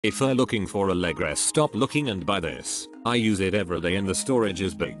If you're looking for a leg rest, stop looking and buy this. I use it every day and the storage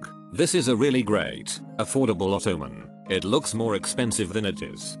is big. This is a really great, affordable Ottoman. It looks more expensive than it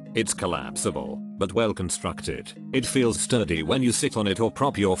is. It's collapsible, but well constructed. It feels sturdy when you sit on it or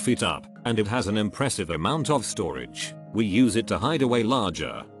prop your feet up, and it has an impressive amount of storage. We use it to hide away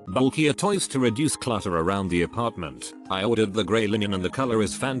larger, bulkier toys to reduce clutter around the apartment. I ordered the grey linen and the color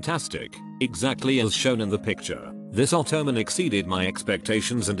is fantastic, exactly as shown in the picture. This Ottoman exceeded my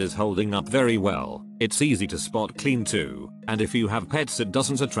expectations and is holding up very well. It's easy to spot clean too, and if you have pets it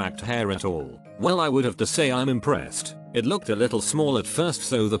doesn't attract hair at all. Well, I would have to say I'm impressed. It looked a little small at first,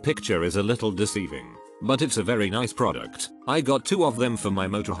 so the picture is a little deceiving. But it's a very nice product. I got 2 of them for my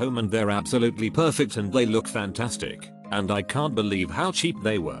motorhome and they're absolutely perfect and they look fantastic. And I can't believe how cheap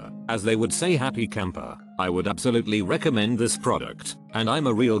they were. As they would say, happy camper. I would absolutely recommend this product. And I'm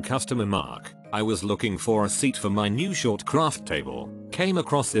a real customer, Mark. I was looking for a seat for my new short craft table. Came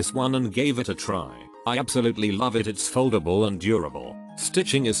across this one and gave it a try. I absolutely love it. It's foldable and durable.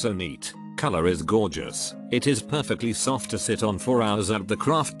 Stitching is so neat. Color is gorgeous. It is perfectly soft to sit on for hours at the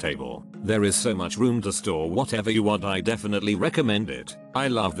craft table. There is so much room to store whatever you want. I definitely recommend it. I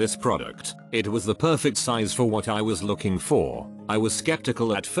love this product. It was the perfect size for what I was looking for. I was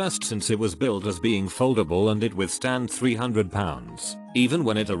skeptical at first since it was billed as being foldable and it withstand 300 pounds. Even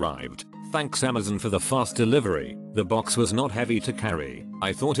when it arrived, thanks Amazon for the fast delivery, the box was not heavy to carry.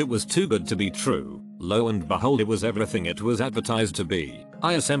 I thought it was too good to be true. Lo and behold, it was everything it was advertised to be.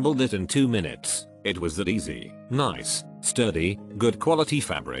 I assembled it in 2 minutes. It was that easy, nice, sturdy, good quality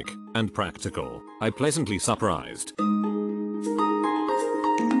fabric, and practical. I pleasantly surprised.